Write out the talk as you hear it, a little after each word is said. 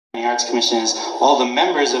The Arts Commission is all the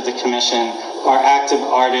members of the commission are active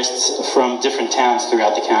artists from different towns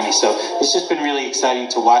throughout the county. So it's just been really exciting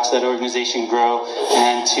to watch that organization grow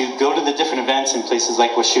and to go to the different events in places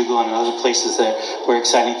like Washougal and other places where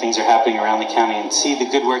exciting things are happening around the county and see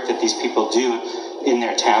the good work that these people do in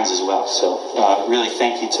their towns as well. So really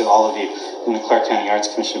thank you to all of you in the Clark County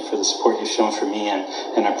Arts Commission for the support you've shown for me and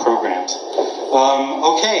our programs.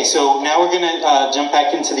 Okay, so now we're going to jump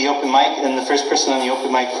back into the open mic, and the first person on the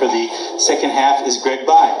open mic for the second half is Greg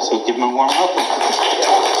Bye. So give him a warm welcome.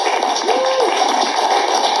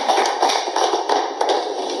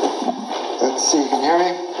 Let's see, can you hear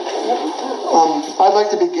me? I'd like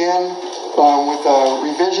to begin with a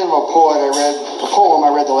revision of a poem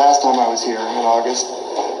I read the last time I was here in August,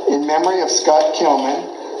 in memory of Scott Kilman,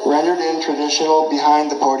 rendered in traditional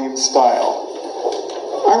behind-the-podium style.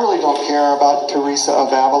 I really don't care about Teresa of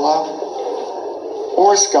Avila,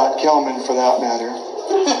 or Scott Kilman for that matter.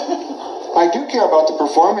 I do care about the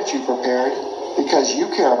performance you prepared, because you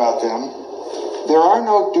care about them. There are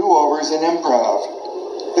no do-overs in improv.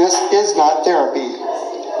 This is not therapy.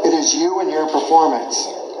 It is you and your performance.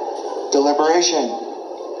 Deliberation.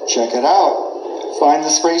 Check it out. Find the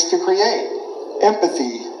space to create.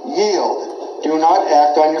 Empathy. Yield. Do not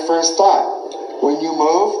act on your first thought. When you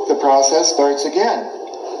move, the process starts again.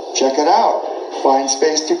 Check it out. Find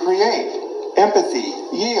space to create. Empathy.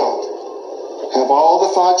 Yield. Have all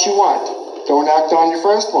the thoughts you want. Don't act on your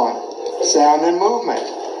first one. Sound and movement.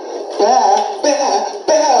 Bah, bah,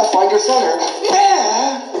 bah. Find your center.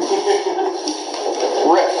 Bah.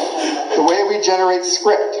 Riff. The way we generate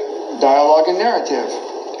script. Dialogue and narrative.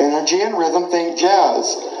 Energy and rhythm, think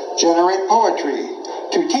jazz. Generate poetry.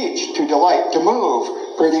 To teach, to delight, to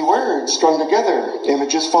move. Pretty words strung together.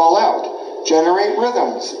 Images fall out. Generate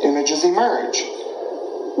rhythms. Images emerge.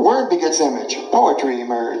 Word begets image. Poetry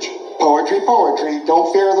emerge. Poetry, poetry.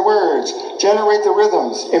 Don't fear the words. Generate the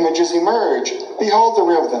rhythms. Images emerge. Behold the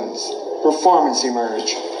rhythms. Performance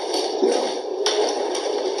emerge. Yeah.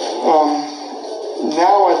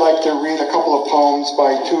 Now I'd like to read a couple of poems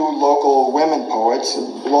by two local women poets,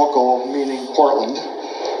 local meaning Portland.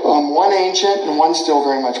 One ancient and one still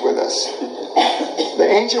very much with us. The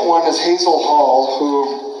ancient one is Hazel Hall,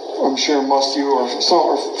 who I'm sure most of you are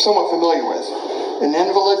somewhat familiar with. An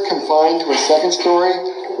invalid confined to a second-story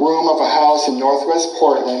room of a house in northwest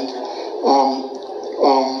Portland,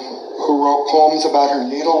 who wrote poems about her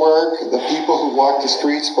needlework, the people who walked the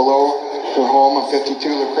streets below her home on 52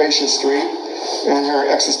 Lucretia Street, and her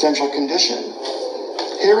existential condition.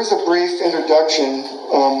 Here is a brief introduction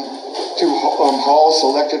to Hall's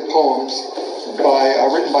selected poems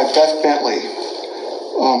written by Beth Bentley.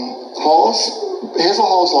 Hazel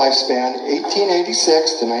Hall's lifespan,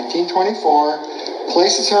 1886 to 1924,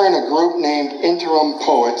 places her in a group named Interim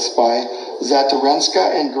Poets by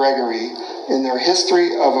Zatarenska and Gregory in their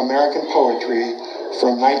History of American Poetry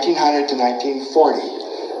from 1900 to 1940.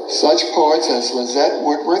 Such poets as Lizette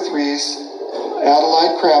Woodworth Reese,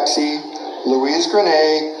 Adelaide Crapsey, Louise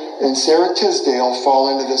Grenet, and Sarah Tisdale fall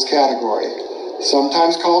into this category.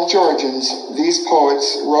 Sometimes called Georgians, these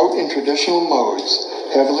poets wrote in traditional modes,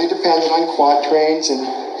 heavily dependent on quatrains and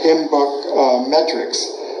hymn book metrics.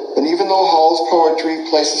 But even though Hall's poetry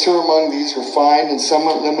places her among these refined and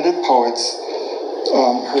somewhat limited poets,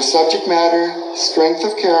 her subject matter, strength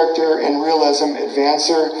of character, and realism advance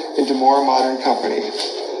her into more modern company.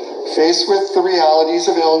 Faced with the realities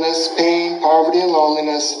of illness, pain, poverty, and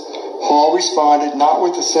loneliness, Hall responded not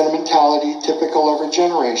with the sentimentality typical of her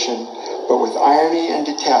generation, but with irony and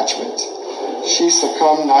detachment. She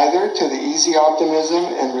succumbed neither to the easy optimism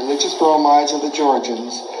and religious bromides of the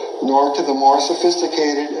Georgians, nor to the more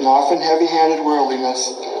sophisticated and often heavy-handed worldliness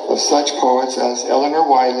of such poets as Eleanor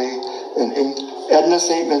Wiley and Edna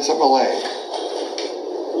St. Vincent Millay.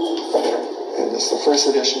 And this is the first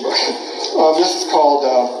edition book. This is called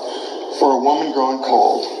For a Woman Grown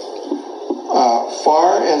Cold.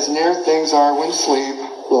 Far as near things are when sleep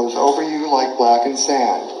blows over you like blackened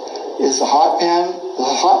sand, is the hot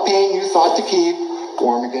pain you thought to keep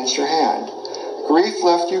warm against your hand. Grief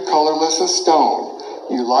left you colorless as stone.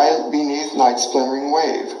 You lie beneath night's splintering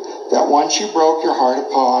wave, that once you broke your heart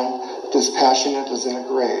upon, dispassionate as in a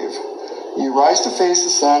grave. You rise to face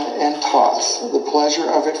the sun and toss the pleasure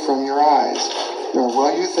of it from your eyes, nor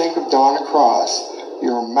will you think of dawn across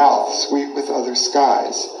your mouth sweet with other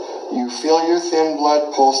skies. You feel your thin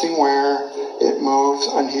blood pulsing where it moves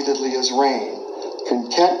unheededly as rain,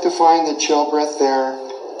 content to find the chill breath there,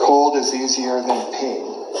 cold is easier than pain.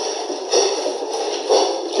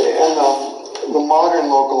 Okay, and the modern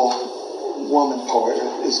local woman poet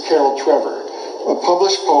is Carol Trevor, a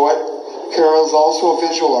published poet Carol is also a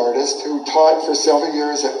visual artist who taught for several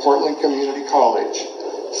years at Portland Community College.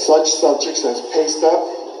 Such subjects as paste up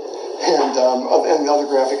and other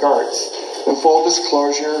graphic arts. In full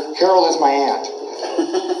disclosure, Carol is my aunt.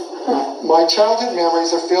 My childhood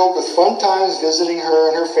memories are filled with fun times visiting her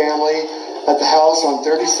and her family at the house on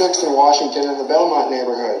 36th and Washington in the Belmont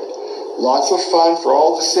neighborhood. Lots of fun for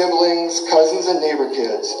all the siblings, cousins, and neighbor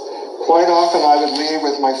kids. Quite often I would leave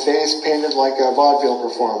with my face painted like a vaudeville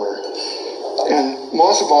performer. And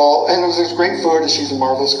most of all, and it was great food, and she's a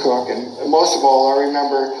marvelous cook, and most of all, I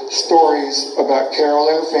remember stories about Carol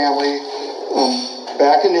and her family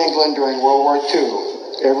back in England during World War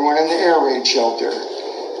II. Everyone in the air raid shelter.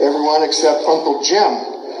 Everyone except Uncle Jim,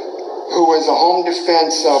 who was a home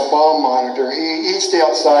defense bomb monitor. He'd stay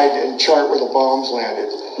outside and chart where the bombs landed.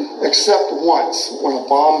 Except once, when a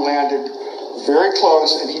bomb landed very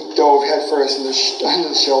close, and he dove headfirst into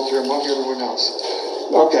the shelter among everyone else.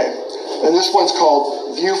 Okay, and this one's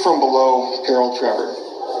called View from Below, Carol Trevor.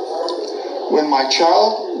 When my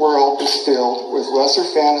child world was filled with lesser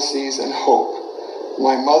fantasies and hope,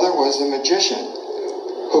 my mother was the magician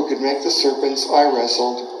who could make the serpents I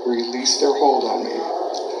wrestled release their hold on me.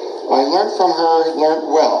 I learned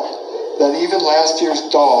well, that even last year's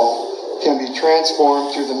doll can be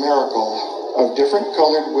transformed through the miracle of different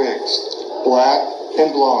colored wigs, black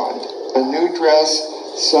and blonde, a new dress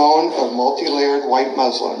sewn of multi-layered white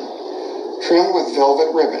muslin, trimmed with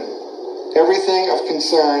velvet ribbon. Everything of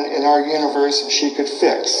concern in our universe she could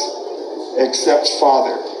fix, except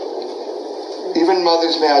Father. Even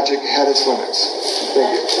Mother's magic had its limits.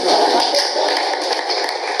 Thank you.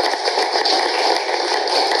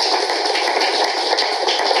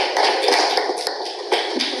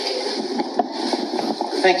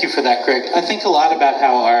 Thank you for that, Greg. I think a lot about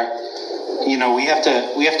how we have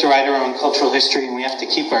to write our own cultural history, and we have to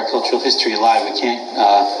keep our cultural history alive.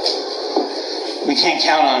 We can't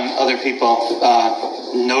count on other people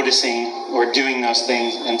noticing or doing those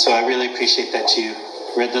things. And so I really appreciate that you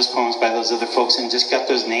read those poems by those other folks and just got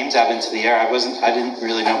those names out into the air. I didn't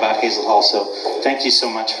really know about Hazel Hall, so thank you so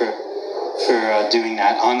much for doing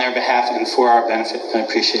that on their behalf and for our benefit. I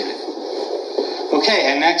appreciate it.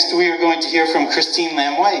 Okay, and next we are going to hear from Christine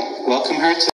Lamb White. Welcome her to